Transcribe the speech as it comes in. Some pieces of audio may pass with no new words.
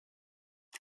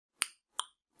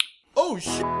Oh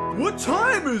shit! What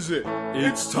time is it?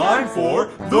 It's time for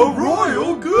the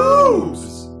Royal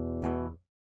Goobs!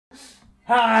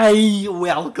 Hi,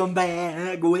 welcome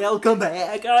back, welcome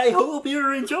back. I hope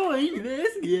you're enjoying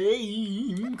this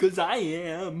game, because I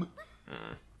am.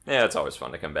 Yeah, it's always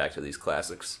fun to come back to these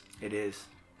classics. It is.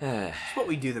 It's what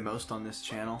we do the most on this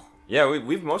channel. Yeah,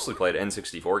 we've mostly played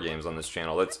N64 games on this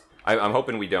channel. I'm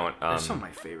hoping we don't... They're some of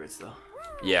my favorites, though.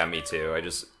 Yeah, me too.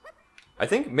 I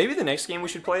think maybe the next game we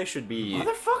should play should be...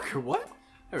 Motherfucker, what?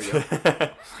 There we go.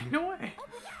 No way.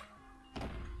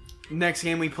 Next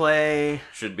game we play...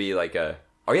 Should be like a...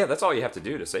 Oh yeah, that's all you have to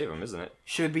do to save them, isn't it?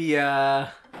 Should be,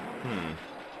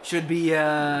 Should be,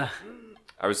 I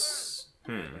was...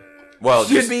 Well,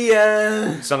 Should be,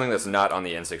 something that's not on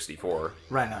the N64.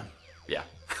 Right on. Yeah.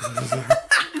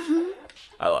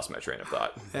 I lost my train of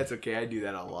thought. That's okay, I do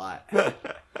that a lot.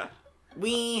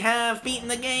 We have beaten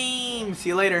the game! See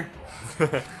you later.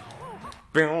 That's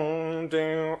our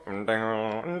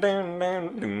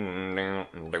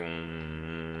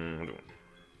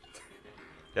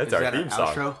theme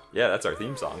song. Outro? Yeah, that's our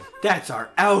theme song. That's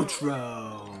our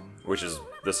outro! Which is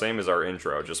the same as our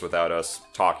intro, just without us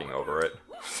talking over it.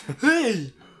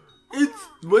 Hey!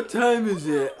 What time is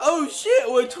it? Oh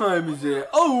shit, what time is it?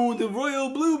 Oh, the royal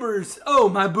bloopers! Oh,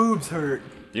 my boobs hurt.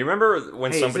 Do you remember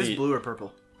when somebody... is this blue or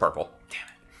purple? Purple. Damn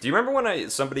it. Do you remember when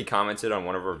somebody commented on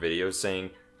one of our videos saying,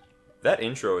 that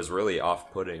intro is really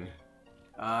off-putting?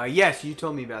 Yes, you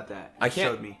told me about that. You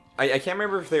showed me. I can't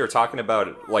remember if they were talking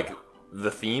about, like, the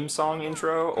theme song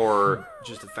intro, or...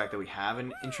 Just the fact that we have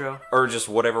an intro? Or just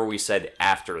whatever we said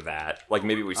after that. Like,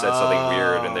 maybe we said something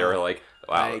weird, and they were like,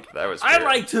 wow, that was weird. I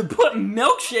like to put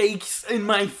milkshakes in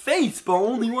my face, but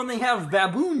only when they have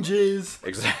baboon jizz.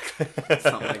 Exactly.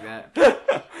 Something like that.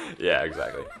 Yeah,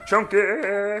 exactly. Chunky!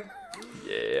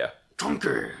 Yeah.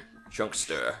 Chunky!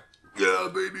 Chunkster. Yeah,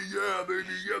 baby, yeah,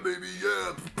 baby, yeah, baby,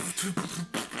 yeah.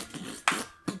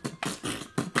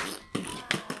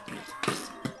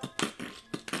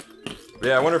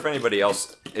 Yeah, I wonder if anybody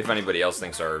else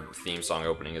thinks our theme song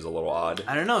opening is a little odd.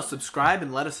 I don't know. Subscribe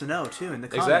and let us know too in the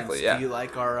comments. Exactly, yeah. Do you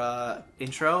like our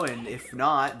intro? And if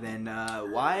not, then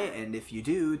why? And if you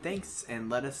do, thanks. And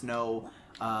let us know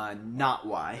not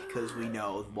why, because we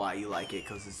know why you like it,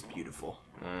 because it's beautiful.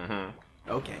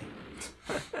 Okay.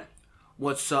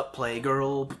 What's up,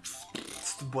 Playgirl?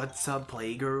 What's up,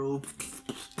 Playgirl?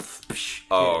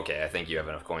 Oh, okay. I think you have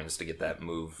enough coins to get that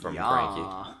move from Frankie.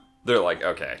 They're like,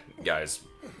 okay, guys,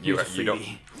 you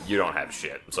don't have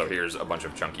shit. So here's a bunch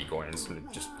of chunky coins.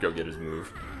 Just go get his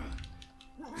move.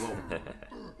 Whoa.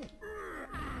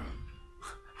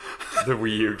 The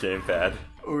Wii U gamepad.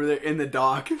 Over there in the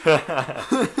dock.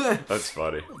 That's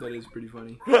funny. That is pretty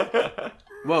funny.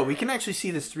 Whoa, we can actually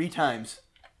see this 3 times.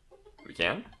 We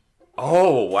can?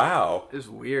 Oh, wow. This is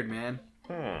weird, man.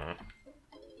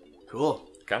 Cool.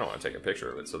 Kind of want to take a picture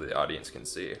of it so the audience can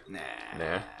see. Nah.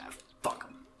 Fuck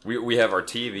 'em. We have our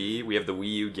TV, we have the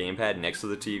Wii U gamepad next to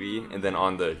the TV, and then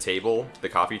on the table, the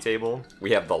coffee table, we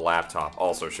have the laptop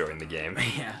also showing the game.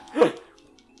 Yeah.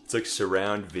 It's like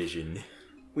surround vision.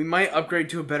 We might upgrade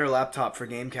to a better laptop for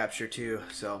game capture too,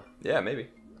 so. Yeah, maybe.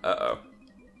 Uh-oh.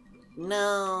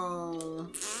 No.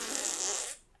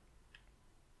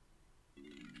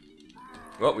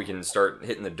 Well, we can start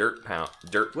hitting the dirt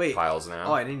piles now.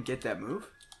 Oh, I didn't get that move?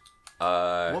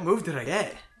 What move did I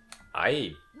get?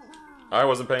 I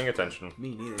wasn't paying attention.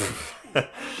 Me neither.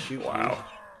 Shoot. Wow.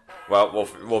 Well,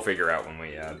 we'll figure out when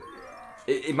we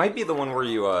it might be the one where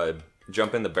you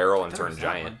jump in the barrel and turn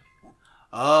giant.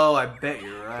 Oh, I bet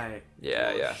you're right.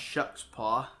 Yeah, yeah. Shucks,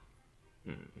 paw.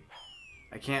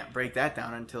 I can't break that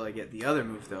down until I get the other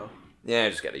move, though. Yeah, I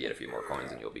just got to get a few more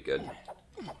coins and you'll be good.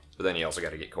 But then you also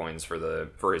got to get coins for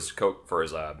his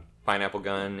pineapple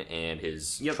gun and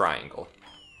his triangle.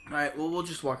 All right, well, we'll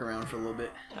just walk around for a little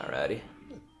bit. Alrighty.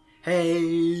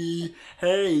 Hey,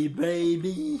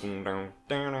 baby.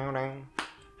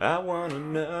 I wanna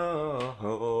know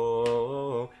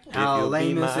how if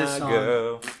lame you'll be is this my song?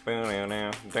 girl.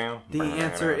 The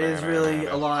answer is really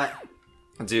a lot.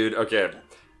 Dude, okay.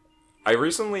 I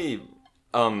recently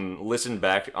listened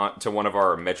back to one of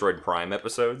our Metroid Prime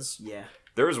episodes. Yeah.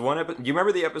 There was one episode. Do you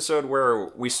remember the episode where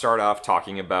we start off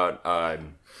talking about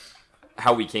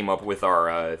how we came up with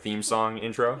our theme song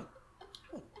intro?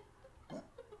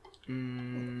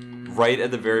 Right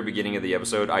at the very beginning of the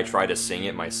episode, I tried to sing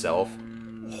it myself.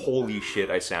 Holy shit,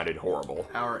 I sounded horrible.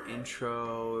 Our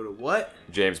intro to what?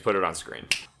 James, put it on screen.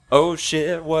 Oh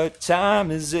shit, what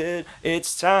time is it?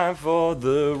 It's time for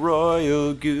the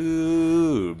Royal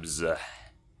Goobs.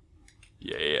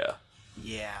 Yeah.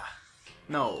 Yeah.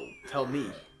 No, tell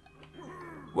me.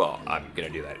 Well, I'm gonna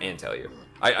do that and tell you.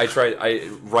 I tried.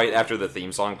 Right after the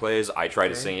theme song plays, I tried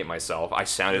to sing it myself. I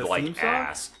sounded like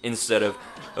ass instead of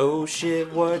 "Oh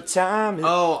shit, what time is?"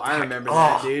 Oh, I remember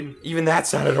that, dude. Even that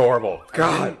sounded horrible.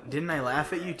 God, didn't I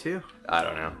laugh at you too? I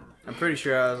don't know. I'm pretty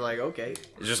sure I was like, okay.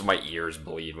 It's just my ears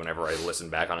bleed whenever I listen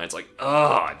back on it. It's like,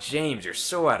 oh, James, you're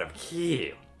so out of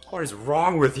key. What is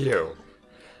wrong with you?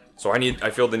 So I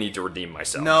feel the need to redeem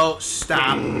myself. No,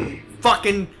 stop.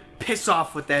 Fucking piss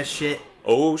off with that shit.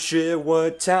 Oh shit,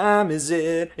 what time is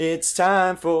it? It's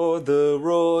time for the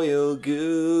Royal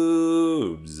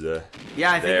Goobs.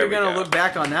 Yeah, I think you're gonna look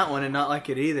back on that one and not like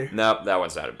it either. Nope, that one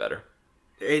sounded better.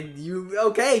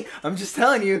 Okay, I'm just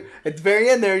telling you, at the very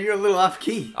end there, you're a little off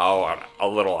key. Oh, a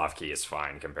little off key is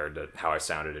fine compared to how I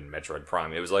sounded in Metroid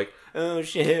Prime. It was like, oh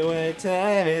shit, what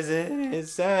time is it?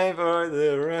 It's time for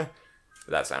the...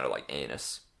 That sounded like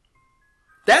anus.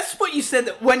 That's what you said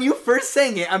when you first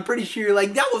sang it. I'm pretty sure you're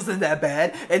like, that wasn't that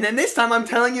bad. And then this time I'm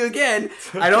telling you again,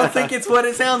 I don't think it's what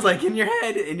it sounds like in your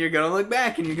head. And you're going to look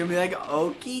back and you're going to be like,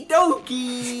 okie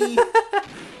dokie.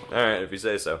 Alright, if you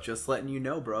say so. Just letting you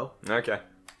know, bro. Okay.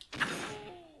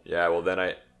 Yeah, well then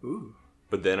Ooh.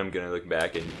 But then I'm going to look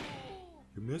back and...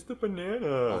 You missed the banana.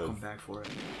 I'll come back for it.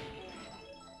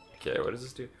 Okay, what does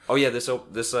this do? Oh yeah, this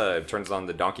turns on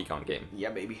the Donkey Kong game.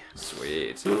 Yeah, baby.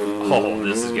 Sweet. Oh,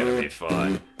 this is gonna be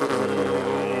fun.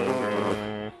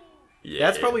 Yeah.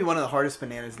 That's probably one of the hardest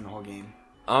bananas in the whole game.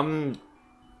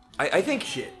 I think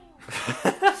shit.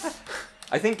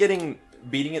 I think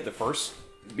beating it the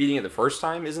first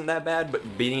time isn't that bad,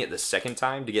 but beating it the second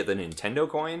time to get the Nintendo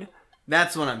coin.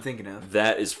 That's what I'm thinking of.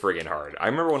 That is friggin' hard. I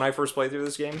remember when I first played through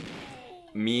this game.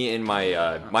 Me and my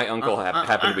uncle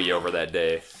happened to be over that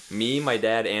day. Me, my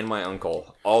dad, and my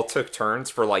uncle all took turns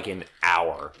for like an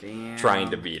hour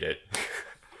trying to beat it.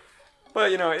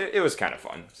 But, you know, it was kind of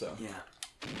fun, so. Yeah.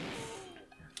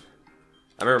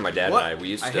 I remember my dad and we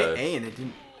used to... I hit A and it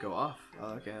didn't go off.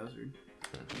 Oh, okay, that was weird.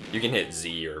 You can hit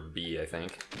Z or B, I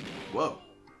think. Whoa.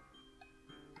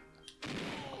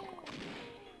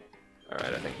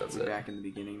 Alright, I think that's We're it. back in the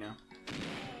beginning now.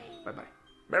 Bye-bye.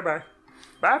 Bye-bye.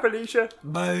 Bye, Felicia.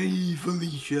 Bye,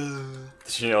 Felicia.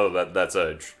 Did you know that that's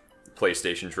a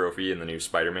PlayStation trophy in the new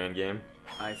Spider-Man game?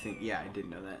 I think, yeah, I did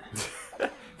know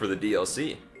that. For the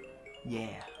DLC.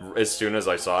 Yeah. As soon as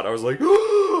I saw it, I was like,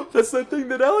 oh, that's that thing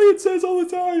that Elliot says all the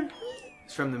time.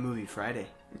 It's from the movie Friday.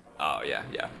 Oh, yeah,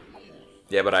 yeah.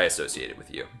 Yeah, but I associate it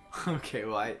with you. Okay,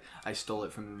 well, I stole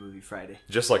it from the movie Friday.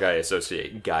 Just like I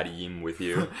associate Godim with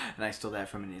you. And I stole that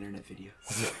from an internet video.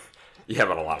 Yeah,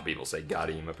 but a lot of people say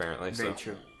Godim, apparently. Very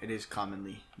true. It is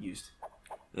commonly used.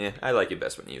 Yeah, I like it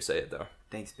best when you say it, though.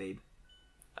 Thanks, babe.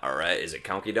 Alright, is it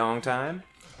Conky Dong time?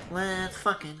 Let's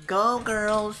fucking go,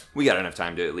 girls. We got enough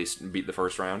time to at least beat the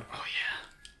first round. Oh,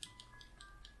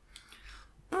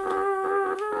 yeah.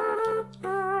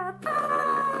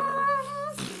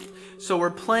 So we're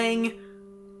playing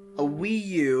a Wii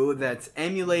U that's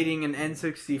emulating an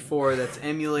N64 that's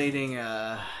emulating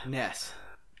a NES.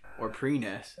 Or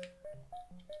pre-NES.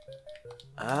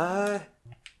 I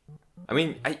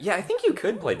mean, I think you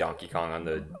could play Donkey Kong on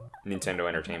the Nintendo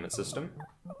Entertainment System.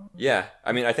 Yeah,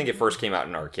 I mean, I think it first came out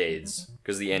in arcades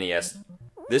because the NES.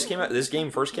 This game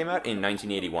first came out in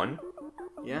 1981.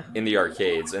 Yeah. In the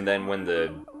arcades, and then when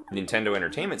the Nintendo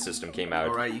Entertainment System came out.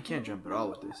 All right, you can't jump at all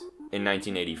with this. In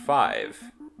 1985.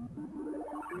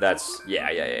 That's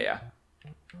yeah.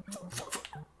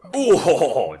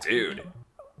 Oh, dude.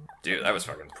 Dude, that was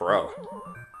fucking pro.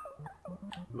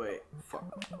 Wait,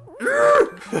 fuck.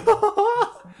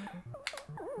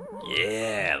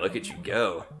 Yeah, look at you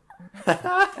go.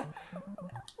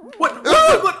 What?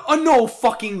 Oh, no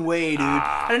fucking way, dude.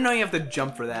 I didn't know you have to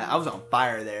jump for that. I was on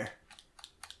fire there.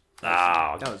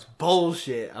 Oh. That was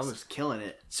bullshit. I was killing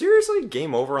it. Seriously?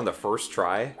 Game over on the first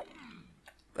try?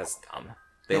 That's dumb.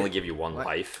 They only give you one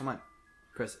life. Come on.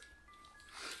 Press it.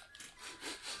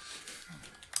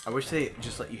 I wish they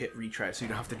just let you hit retry so you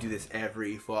don't have to do this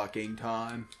every fucking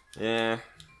time. Yeah.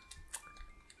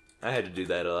 I had to do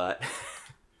that a lot.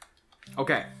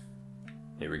 Okay.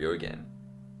 Here we go again.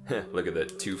 Look at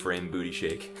that 2-frame booty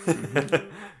shake.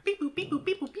 Beep boop, beep boop,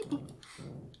 beep boop, beep boop.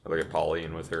 Look at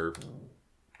Pauline with her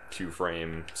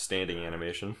 2-frame standing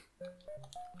animation.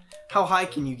 How high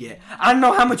can you get? I don't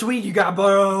know how much weed you got,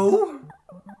 bro.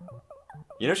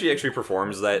 You know she actually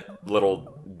performs that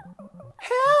little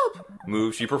help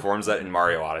move. She performs that in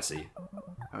Mario Odyssey.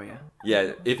 Oh yeah?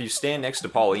 Yeah, if you stand next to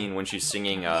Pauline when she's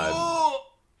singing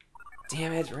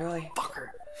damn it, really? Fucker.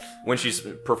 When she's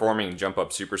performing Jump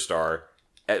Up Superstar,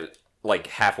 at like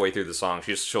halfway through the song,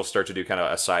 she'll start to do kind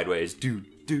of a sideways do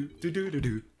do do do do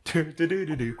do do do do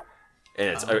do do.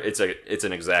 And it's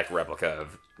an exact replica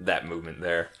of that movement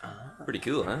there. Pretty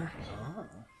cool, huh?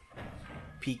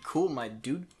 Be cool, my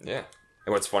dude. Yeah.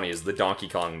 And what's funny is the Donkey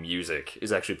Kong music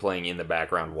is actually playing in the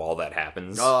background while that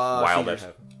happens. While that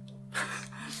happens.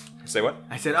 Say what?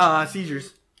 I said,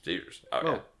 seizures. Seizures. Oh,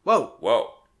 Whoa. yeah. Whoa.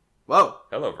 Whoa. Whoa.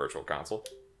 Hello, Virtual Console.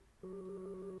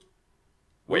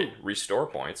 Wait, restore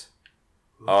points?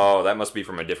 Oh, that must be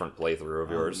from a different playthrough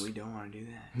of yours. We don't want to do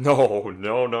that.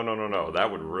 No.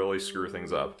 That would really screw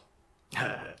things up.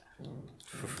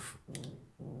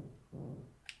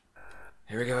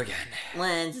 Here we go again.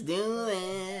 Let's do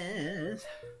this.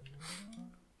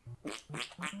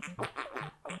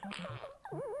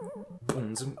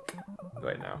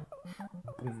 Wait, now.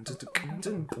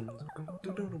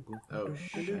 Oh,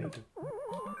 shit.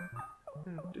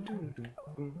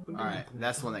 Alright,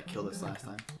 that's the one that killed us last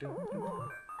time.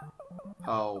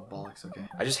 Oh, bollocks, okay.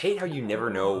 I just hate how you never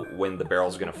know when the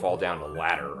barrel's gonna fall down the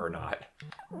ladder or not.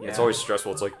 Yeah. It's always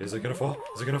stressful. It's like, is it gonna fall?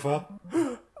 Is it gonna fall?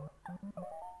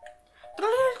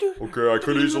 Okay, I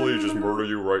could easily just murder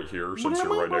you right here since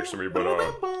you're right next to me, but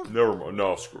never mind.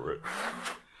 No, screw it.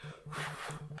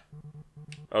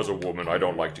 As a woman, I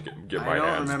don't like to get my hands dirty. I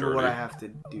don't remember what I have to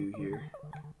do here.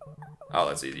 Oh,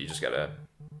 that's easy. You just gotta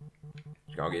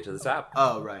get to the top.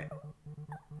 Oh, right.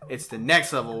 It's the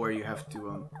next level where you have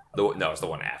to No, it's the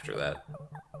one after that.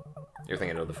 You're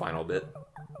thinking of the final bit.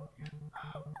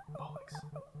 Bollocks.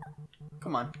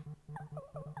 Come on.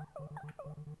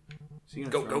 So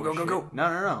go. No.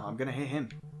 I'm gonna hit him.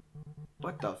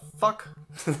 What the fuck?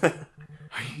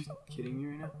 Are you kidding me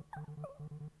right now?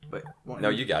 But no,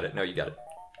 you got it.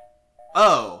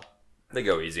 Oh. They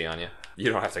go easy on you.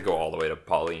 You don't have to go all the way to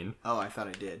Pauline. Oh, I thought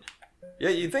I did. Yeah,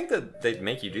 you'd think that they'd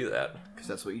make you do that. Because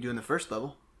that's what you do in the first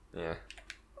level. Yeah.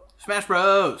 Smash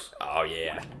Bros! Oh,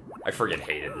 yeah. I friggin'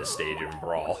 hated this stage in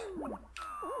Brawl.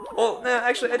 Well, nah,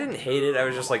 actually, I didn't hate it. I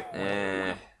was just like,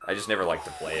 I just never liked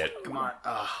to play it. Come on.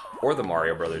 Or the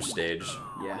Mario Brothers stage.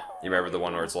 Yeah. You remember the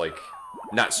one where it's like,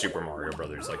 not Super Mario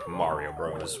Brothers, like Mario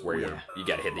Bros, where you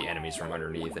gotta hit the enemies from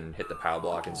underneath and hit the POW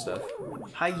block and stuff.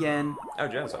 Hi, Yen. Oh,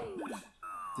 Jen's on.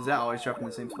 Does that always drop in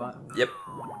the same spot? Yep.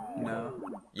 No.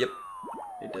 Yep.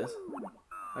 It does?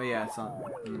 Oh, yeah, it's on.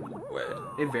 Wait.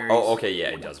 It varies. Oh, okay, yeah,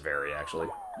 it does vary, actually.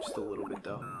 Just a little bit,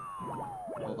 though.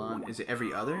 Hold on. Is it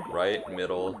every other? Right,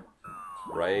 middle,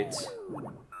 right,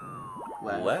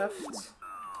 left,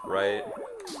 right.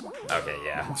 Okay,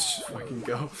 yeah. Let's just fucking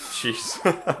go. Jeez.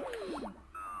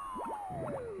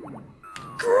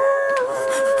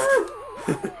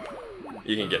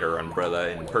 You can get her umbrella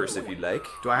in purse if you'd like.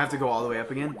 Do I have to go all the way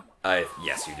up again?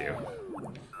 Yes, you do.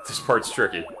 This part's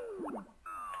tricky.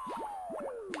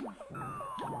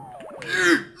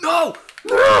 No!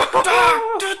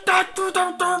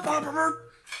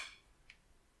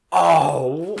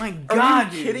 Oh my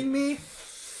god, are you kidding me?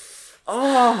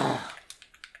 Oh.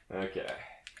 Okay.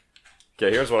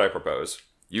 Okay, here's what I propose.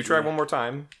 You try one more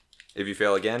time. If you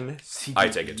fail again, CBE? I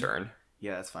take a turn.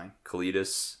 Yeah, that's fine.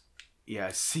 Cletus. Yeah,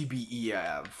 CBE.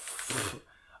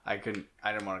 I didn't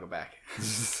want to go back.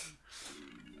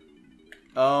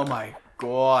 Oh my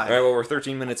god. Alright, well, we're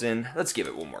 13 minutes in. Let's give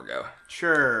it one more go.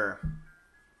 Sure.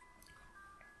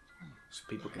 So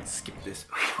people can skip this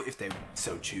if they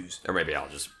so choose. Or maybe I'll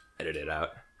just edit it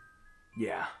out.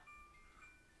 Yeah.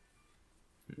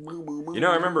 You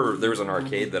know, I remember there was an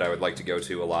arcade that I would like to go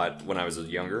to a lot when I was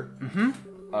younger.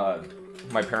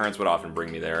 My parents would often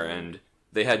bring me there, and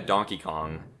they had Donkey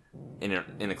Kong in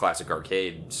a classic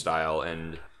arcade style,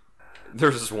 and there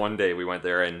was this one day we went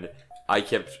there, and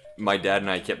my dad and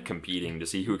I kept competing to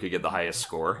see who could get the highest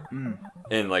score.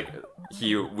 And like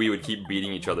we would keep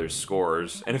beating each other's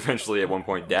scores, and eventually at one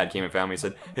point Dad came and found me and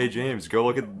said, "Hey James, go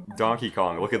look at Donkey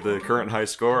Kong, look at the current high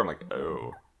score." I'm like,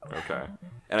 "Oh, okay."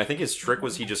 And I think his trick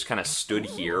was he just kind of stood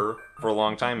here for a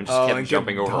long time and just kept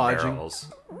jumping over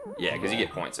barrels. Yeah, because you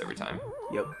get points every time.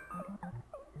 Yep.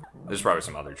 There's probably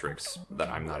some other tricks that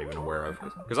I'm not even aware of,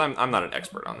 because I'm not an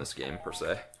expert on this game per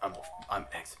se. I'm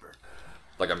expert.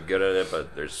 Like, I'm good at it,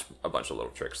 but there's a bunch of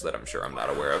little tricks that I'm sure I'm not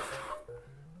aware of.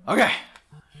 Okay.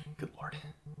 Good lord.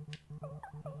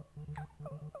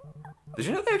 Did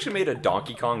you know they actually made a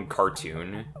Donkey Kong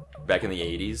cartoon back in the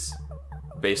 80s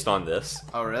based on this?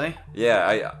 Oh, really?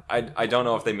 Yeah, I don't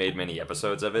know if they made many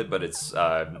episodes of it, but it's,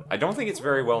 I don't think it's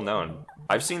very well known.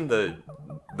 I've seen the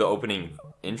opening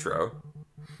intro.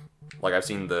 Like, I've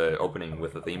seen the opening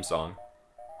with the theme song.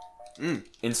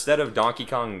 Instead of Donkey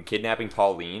Kong kidnapping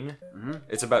Pauline,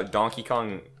 it's about Donkey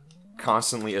Kong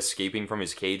constantly escaping from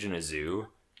his cage in a zoo,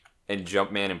 and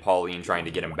Jumpman and Pauline trying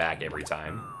to get him back every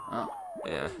time. Oh.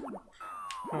 Yeah.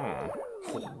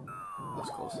 That's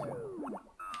close.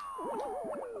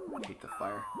 I hate the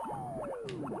fire.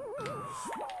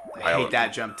 I hate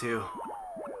that jump too.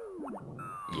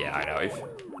 Yeah, I know.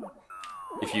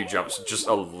 If you jump just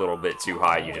a little bit too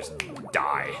high, you just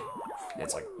die.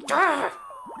 It's like... Ah!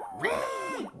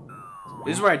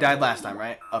 This is where I died last time,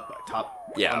 right? Up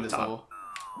top. Yeah, on up this top. level.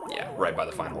 Yeah, right by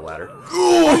the final ladder.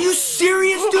 Are you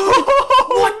serious, dude?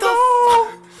 What the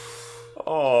fuck?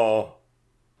 Oh.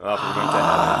 Well, we're going to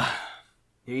heaven.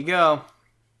 Here you go.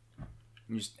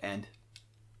 You just end.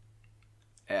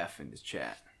 F in this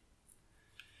chat.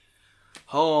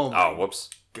 Oh my whoops.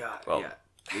 god. Well, yeah,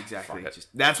 exactly. fuck it. Just,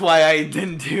 that's why I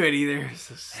didn't do it either. It's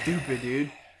so stupid,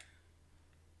 dude.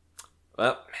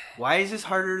 Well, Why is this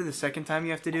harder the second time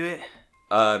you have to do it?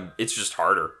 it's just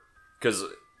harder. Because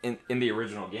in the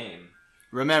original game...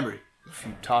 Remember, if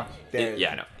you talk...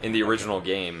 yeah, I know. In the original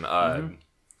game,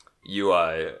 you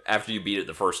after you beat it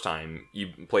the first time, you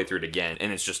play through it again,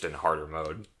 and it's just in harder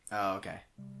mode. Oh, okay.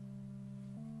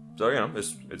 So, you know,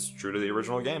 it's true to the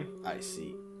original game. I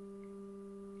see.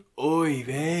 Oy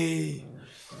vey.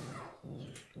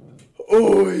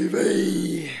 Oy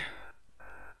vey.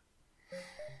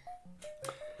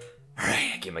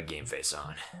 Alright, get my game face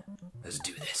on. Let's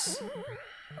do this.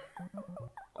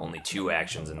 Only 2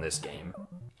 actions in this game.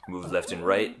 Move left and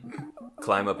right,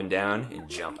 climb up and down, and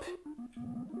jump.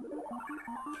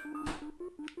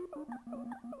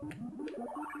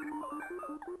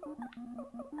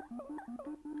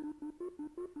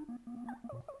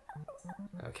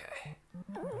 Okay.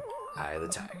 Eye of the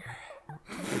tiger.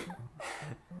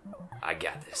 I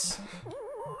got this.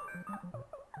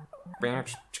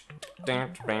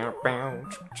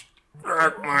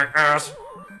 Crack my ass.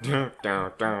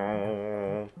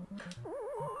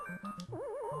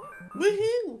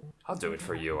 Woohoo! I'll do it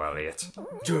for you, Elliot.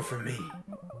 Do it for me.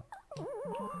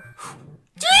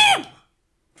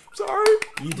 Sorry.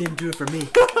 You didn't do it for me.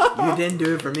 You didn't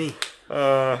do it for me.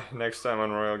 Next time on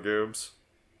Royal Goobs.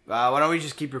 Why don't we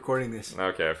just keep recording this?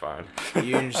 Okay, fine.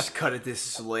 You can just cut it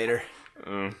this later.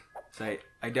 Mm. So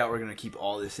I doubt we're gonna keep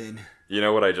all this in. You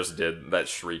know what I just did? That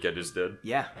shriek I just did?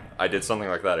 Yeah. I did something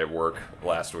like that at work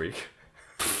last week.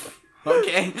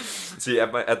 Okay. See,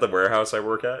 at the warehouse I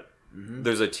work at,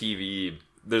 there's a TV.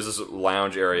 There's this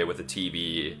lounge area with a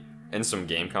TV and some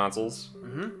game consoles.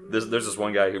 There's this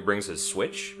one guy who brings his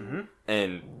Switch,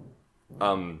 and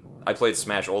I played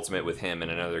Smash Ultimate with him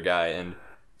and another guy, and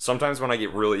sometimes when I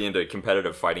get really into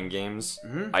competitive fighting games,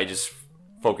 I just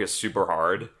focus super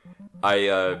hard.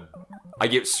 I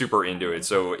get super into it,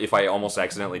 so if I almost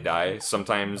accidentally die,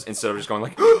 sometimes instead of just going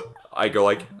like,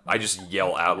 I just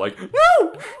yell out like,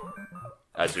 no!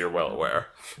 As you're well aware.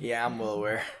 Yeah, I'm well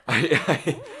aware.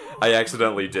 I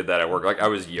accidentally did that at work. Like, I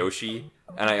was Yoshi,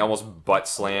 and I almost butt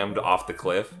slammed off the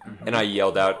cliff, and I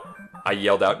yelled out,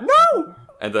 no!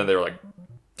 And then they were like,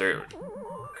 dude,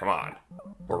 come on.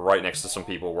 We're right next to some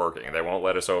people working, and they won't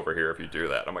let us over here if you do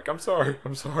that. I'm like, I'm sorry.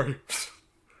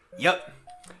 Yep.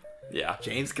 Yeah.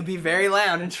 James can be very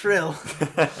loud and shrill.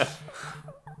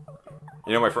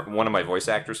 You know, one of my voice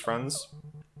actors' friends,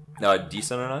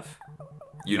 Decent Enough.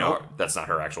 You know, her. That's not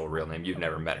her actual real name. You've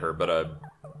never met her, but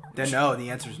Then no,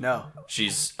 the answer's no.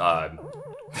 she's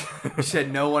You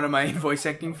said no, one of my voice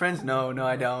acting friends? No,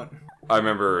 I don't. I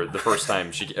remember the first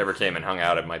time she ever came and hung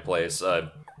out at my place.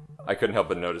 I couldn't help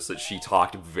but notice that she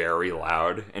talked very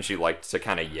loud, and she liked to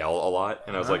kind of yell a lot.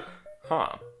 And I was like,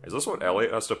 huh, is this what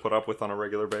Elliot has to put up with on a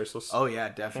regular basis? Oh yeah,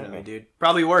 definitely, dude.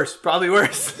 Probably worse. Probably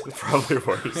worse. Probably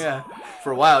worse. Yeah.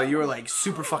 For a while, you were like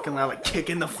super fucking loud, like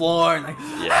kicking the floor and like.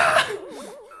 Yeah.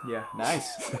 Yeah.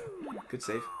 Nice. Good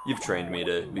save. You've trained me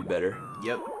to be better.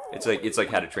 Yep. It's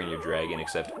like How to Train Your Dragon,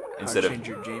 except instead How to of change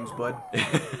your James Bud.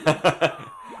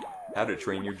 How to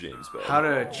Train Your James Bud. How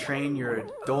to train your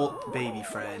adult baby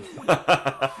friend.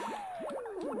 How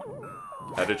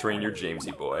to Train Your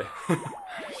Jamesy boy.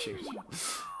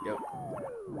 Yep.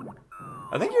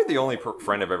 I think you're the only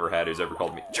friend I've ever had who's ever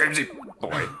called me Jamesy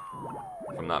boy.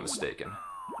 If I'm not mistaken.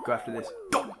 Go after this.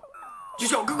 Go.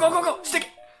 Just go. Stick it.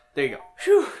 There you go.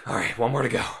 Phew. All right, one more to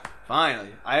go. Finally.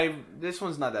 This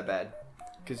one's not that bad.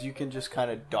 Because you can just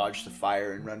kind of dodge the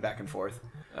fire and run back and forth.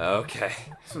 Okay.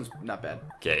 This one's not bad.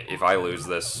 Okay, if I lose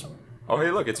this... Oh,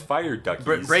 hey, look, it's fire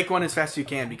duckies. Break one as fast as you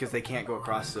can because they can't go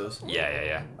across those.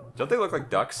 Yeah. Don't they look like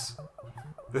ducks?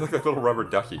 They look like little rubber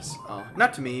duckies. Oh,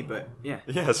 not to me, but yeah.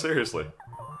 Yeah, seriously.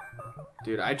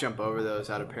 Dude, I jump over those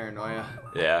out of paranoia.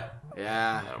 Yeah.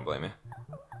 Yeah. I don't blame you.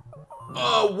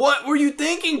 Oh, what were you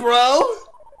thinking, bro?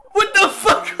 What the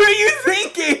fuck were you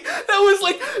thinking? That was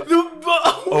like the...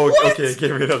 Oh, what? okay,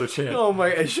 give me another chance. Oh my...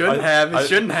 It shouldn't have. It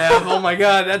shouldn't have. Oh my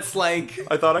god, that's like...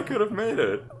 I thought I could have made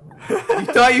it. You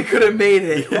thought you could have made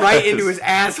it right into his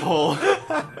asshole.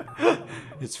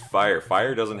 It's fire.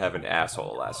 Fire doesn't have an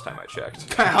asshole last time I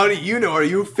checked. How do you know? Are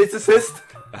you a physicist?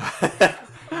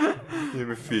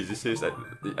 You're a physicist?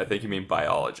 I think you mean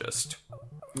biologist.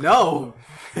 No.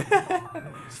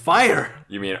 It's fire.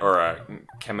 You mean, or a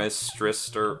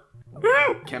chemistrist or...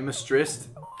 Chemistrist?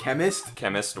 Chemist?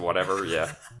 Chemist, whatever,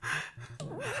 yeah.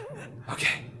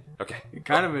 Okay. You're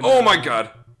kind of an... Oh my god.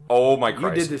 Oh my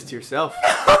Christ. You did this to yourself.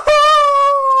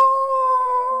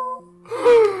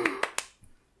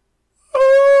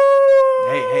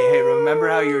 Hey, remember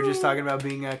how you were just talking about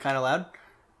being kind of loud?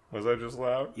 Was I just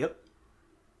loud? Yep.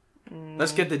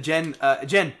 Let's get the Jen.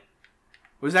 Jen,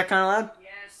 was that kind of loud?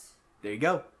 Yes. There you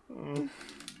go.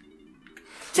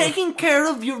 Taking care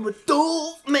of your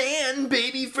adult man,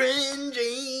 baby friend,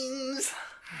 James.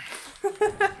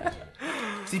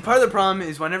 See, part of the problem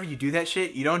is whenever you do that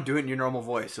shit, you don't do it in your normal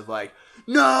voice of like,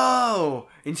 no!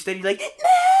 Instead, you're like,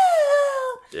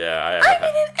 no! Yeah, I'm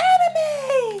in an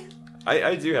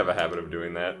anime! I do have a habit of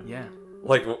doing that. Yeah.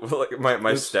 Like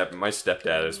my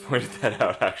stepdad has pointed that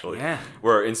out actually. Yeah.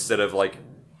 Where instead of like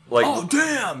oh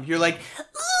damn! You're like,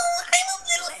 oh, I'm a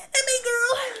little anime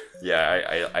girl.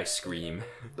 Yeah, I scream.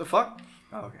 The fuck?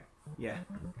 Oh okay. Yeah.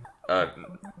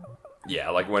 Yeah,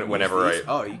 like whenever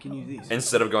I you can use these.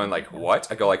 instead of going like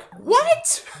what, I go like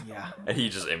what? Yeah. And he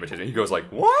just imitates me. He goes like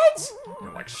what? And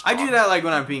I'm like, stop. I do that like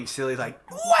when I'm being silly, like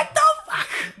what the fuck?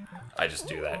 I just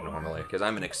do that normally because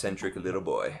I'm an eccentric little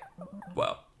boy.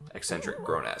 Well, eccentric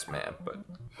grown-ass man, but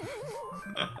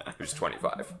who's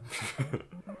 25.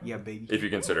 Yeah, baby. If you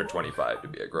consider 25 to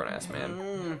be a grown-ass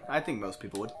man. I think most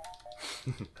people would.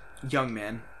 Young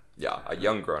man. Yeah, a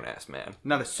young grown-ass man.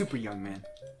 Not a super young man.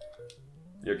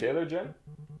 You okay there, Jen?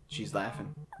 She's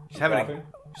laughing. She's laughing?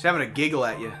 having a giggle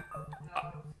at you.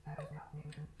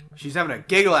 She's having a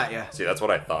giggle at you. See, that's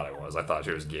what I thought it was. I thought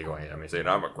she was giggling at me, saying,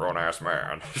 I'm a grown-ass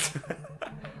man.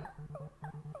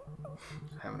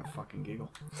 Having a fucking giggle.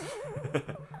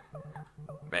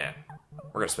 Man,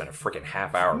 we're gonna spend a freaking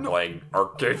half hour playing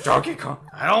arcade Donkey Kong.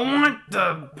 I don't want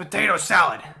the potato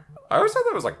salad. I always thought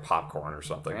that was like popcorn or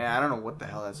something. Yeah, I don't know what the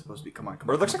hell that's supposed to be. Come on.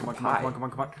 Or it looks like a pie. Come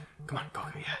on. Come on, go.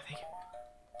 Yeah, thank you.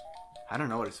 I don't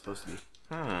know what it's supposed to be.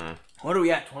 What are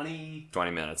we at? 20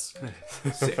 minutes.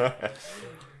 Sick.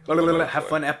 Have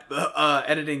fun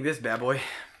editing this bad boy.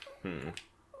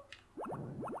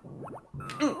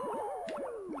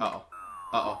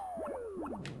 Uh-oh.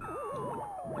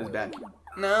 This is bad.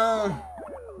 No.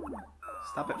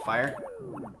 Stop it, fire.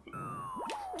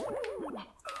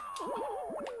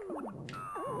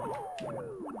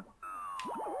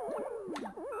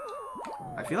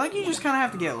 I feel like you just kind of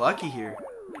have to get lucky here.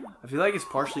 I feel like it's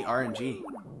partially RNG.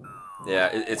 Yeah,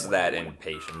 it's that and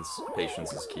patience.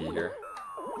 Patience is key here.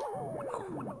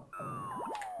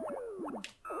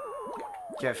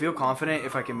 Okay, I feel confident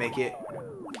if I can make it,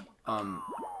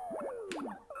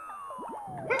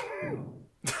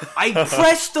 I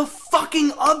pressed the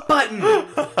fucking up button!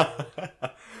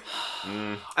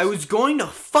 I was going to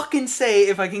fucking say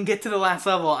if I can get to the last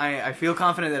level, I feel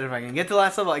confident that if I can get to the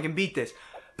last level, I can beat this.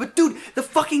 But dude,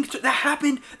 that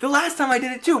happened the last time I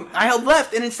did it too. I held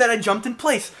left and instead I jumped in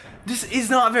place. This is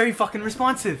not very fucking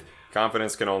responsive.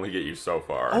 Confidence can only get you so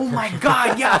far. Oh my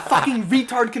god, yeah, fucking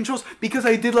retard controls because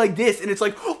I did like this and it's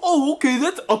like, oh, okay,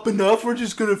 that's up enough. We're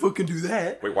just gonna fucking do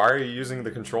that. Wait, why are you using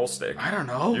the control stick? I don't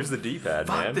know. Use the D-pad,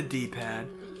 man. Fuck the D-pad.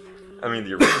 I mean,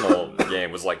 the original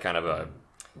game was like kind of a,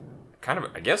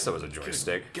 I guess it was a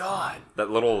joystick. God. That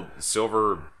little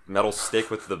silver metal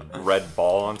stick with the red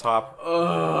ball on top.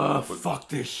 Ugh, fuck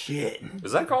this shit.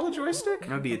 Is that called a joystick?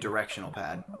 That would be a directional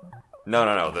pad. No.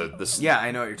 Yeah,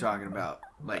 I know what you're talking about.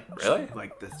 Like, really?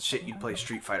 Like the shit you'd play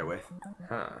Street Fighter with.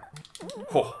 Huh.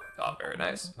 Oh, very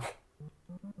nice.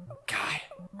 God.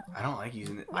 I don't like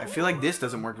using it. I feel like this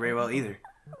doesn't work very well either.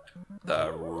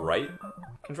 The right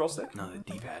control stick? No, the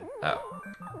D-pad. Oh.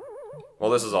 Well,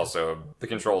 this is also... The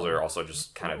controls are also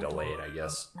just kind of delayed, I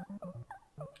guess.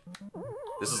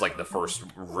 This is like the first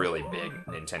really big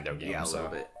Nintendo game, Yeah, a so...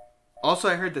 little bit. Also,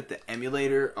 I heard that the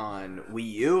emulator on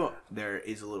Wii U, there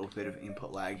is a little bit of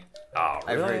input lag. Oh,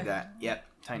 really? I've heard that. Yep,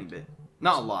 tiny bit.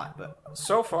 Not a lot, but...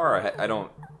 So far, I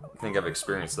don't think I've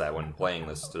experienced that when playing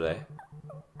this today.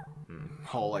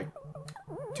 Whole, like,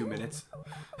 2 minutes.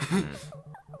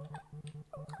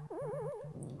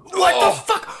 What the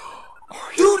fuck?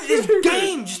 Dude, this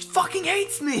game just fucking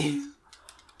hates me.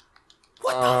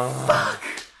 What the fuck?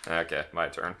 Okay, my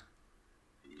turn.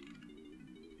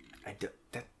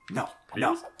 No.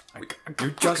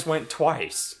 You just went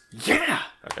twice. Yeah.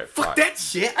 Okay, Fuck fine. that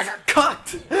shit. I got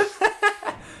cucked.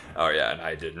 Oh yeah, and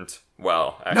I didn't.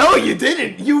 Well, no, you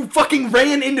didn't. You fucking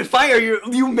ran into fire.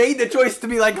 You made the choice to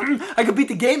be like, I could beat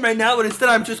the game right now, but instead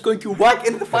I'm just going to walk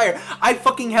into the fire. I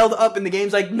fucking held up, and the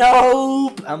game's like,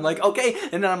 nope. I'm like, okay,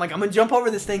 and then I'm like, I'm gonna jump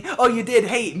over this thing. Oh, you did.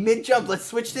 Hey, mid jump, let's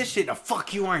switch this shit. Oh,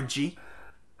 fuck you, RNG.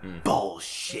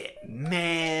 Bullshit,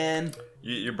 man.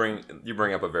 You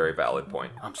bring up a very valid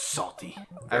point. I'm salty.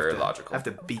 Very logical. I have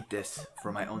to beat this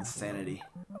for my own sanity.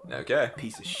 Okay.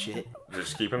 Piece of shit.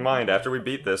 Just keep in mind, after we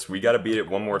beat this, we gotta beat it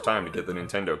one more time to get the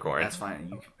Nintendo coin. That's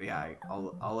fine.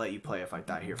 I'll let you play if I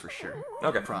die here for sure.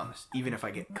 Okay. I promise. Even if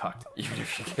I get cucked. Even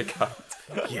if you get cucked.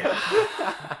 Yeah.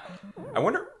 I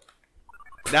wonder.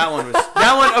 That one.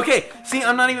 Okay. See,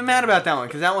 I'm not even mad about that one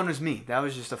because that one was me. That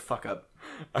was just a fuck up.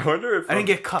 I wonder if I didn't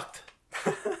get cucked.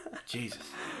 Jesus.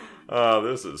 Oh,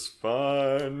 this is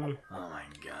fun. Oh my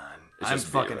god. It's I'm just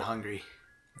fucking beautiful. hungry.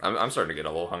 I'm starting to get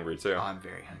a little hungry too. Oh, I'm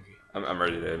very hungry. I'm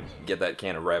ready to get that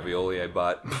can of ravioli I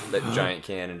bought, that giant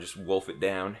can, and just wolf it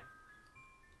down.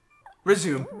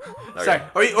 Resume. Okay.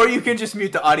 Sorry. Or you can just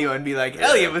mute the audio and be like,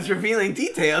 Elliot was revealing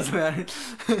details about it.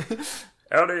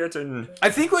 Elliot and... I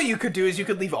think what you could do is you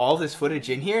could leave all this footage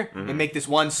in here and make this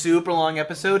one super long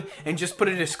episode and just put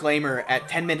a disclaimer at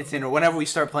 10 minutes in or whenever we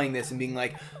start playing this and being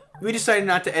like, we decided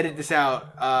not to edit this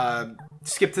out.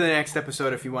 Skip to the next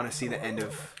episode if you want to see the end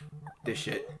of this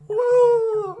shit.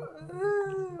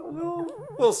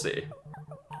 We'll see.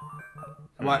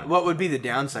 What would be the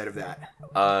downside of that?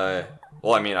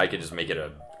 Well, I mean, I could just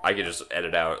I could just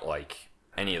edit out, like,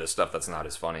 any of the stuff that's not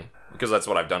as funny. Because that's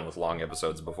what I've done with long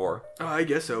episodes before. Oh, I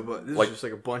guess so, but this like, is just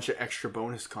like a bunch of extra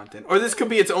bonus content. Or this could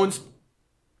be its own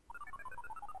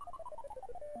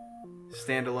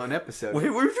standalone episode. Wait,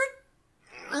 where's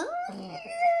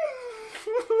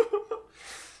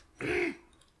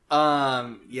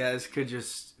yeah, this could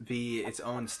just be its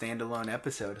own standalone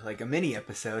episode, like a mini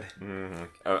episode.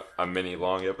 a mini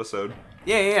long episode?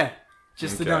 Yeah.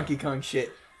 Just the Donkey Kong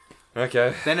shit.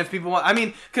 Okay. Then if people want... I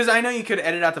mean, because I know you could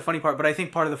edit out the funny part, but I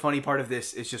think part of the funny part of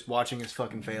this is just watching us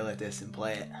fucking fail at this and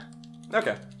play it.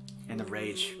 Okay. And the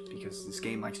rage, because this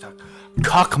game likes to...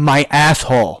 Cock my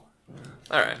asshole!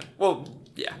 Alright. Well,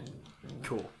 yeah.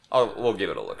 Cool. We'll give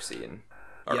it a look-see, and...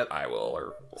 Or Yep. I will,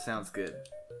 or... Sounds good.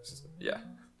 Yeah.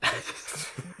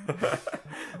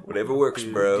 Whatever works,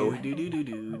 bro.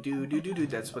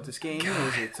 That's what this game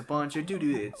is. It's a bunch of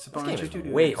doo-doo. It's a bunch of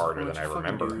doo-doo. Way harder than I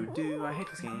remember. I hate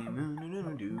this game.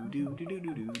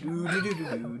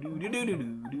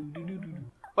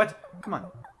 What? Come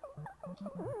on.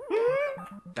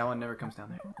 That one never comes down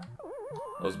there.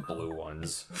 Those blue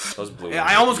ones. Those blue Yeah,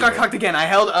 ones. I almost got cocked again. I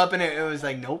held up and it was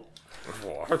like, nope.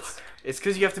 What? It's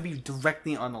because you have to be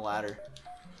directly on the ladder.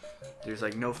 There's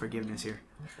like no forgiveness here.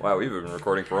 Wow, we've been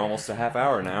recording for almost a half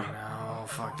hour now. No,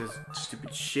 fuck this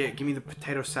stupid shit. Give me the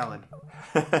potato salad.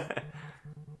 Get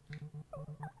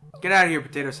out of here,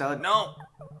 potato salad. No!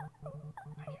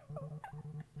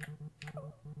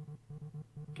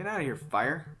 Get out of here,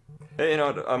 fire. Hey, you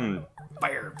know what,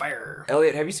 Fire.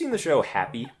 Elliot, have you seen the show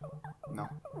Happy? No.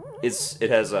 It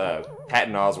has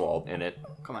Patton Oswalt in it.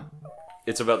 Come on.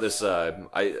 It's about this. I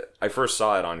first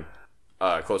saw it on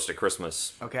close to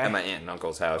Christmas at my aunt and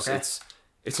uncle's house. Okay.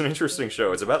 It's an interesting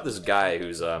show. It's about this guy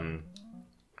who's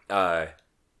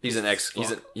he's an ex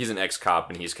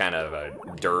cop, and he's kind of a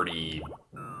dirty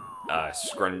I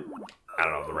don't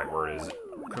know what the right word is.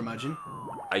 Curmudgeon.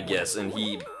 I guess, and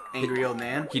Angry old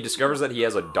man. he discovers that he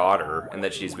has a daughter and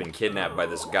that she's been kidnapped by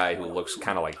this guy who looks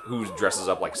kind of like who dresses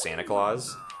up like Santa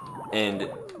Claus, and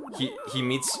he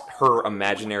meets her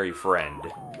imaginary friend.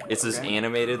 It's this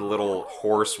animated little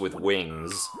horse with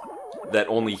wings that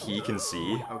only he can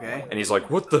see. Okay. And he's like,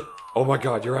 "What the? Oh my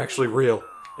God, you're actually real!"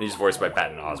 And he's voiced by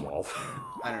Patton Oswalt.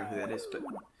 I don't know who that is, but...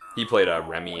 He played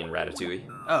Remy in Ratatouille.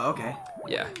 Oh, okay.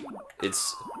 Yeah,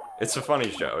 it's a funny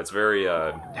show. It's very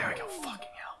There we go. Fucking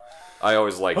hell. I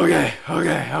always like Okay.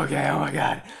 Oh my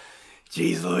God.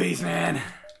 Jeez Louise, man.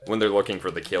 when they're looking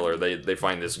for the killer. They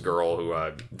find this girl who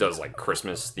does like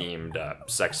Christmas themed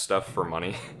sex stuff for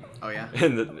money. Oh yeah.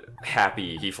 And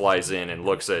Happy, he flies in and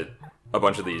looks at a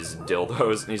bunch of these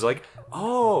dildos, and he's like,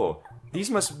 "Oh,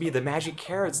 these must be the magic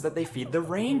carrots that they feed the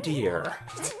reindeer."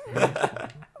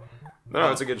 No,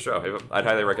 it's a good show. I'd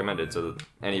highly recommend it to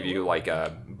any of you who like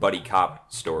buddy cop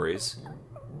stories,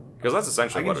 because that's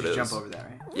essentially what it is. I can just jump over that,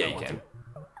 right? Yeah, you can.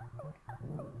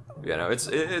 Yeah, no,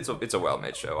 it's a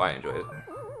well-made show. I enjoy it.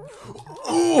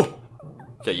 Ooh!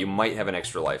 Okay, you might have an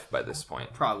extra life by this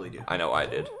point. Probably do. I know I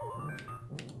did.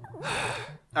 All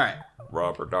right.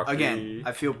 Robert Ducky. Again,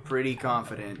 I feel pretty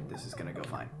confident this is gonna go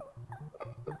fine.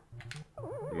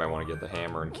 You might want to get the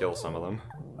hammer and kill some of them.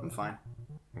 I'm fine.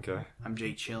 Okay. I'm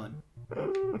Jay chillin'.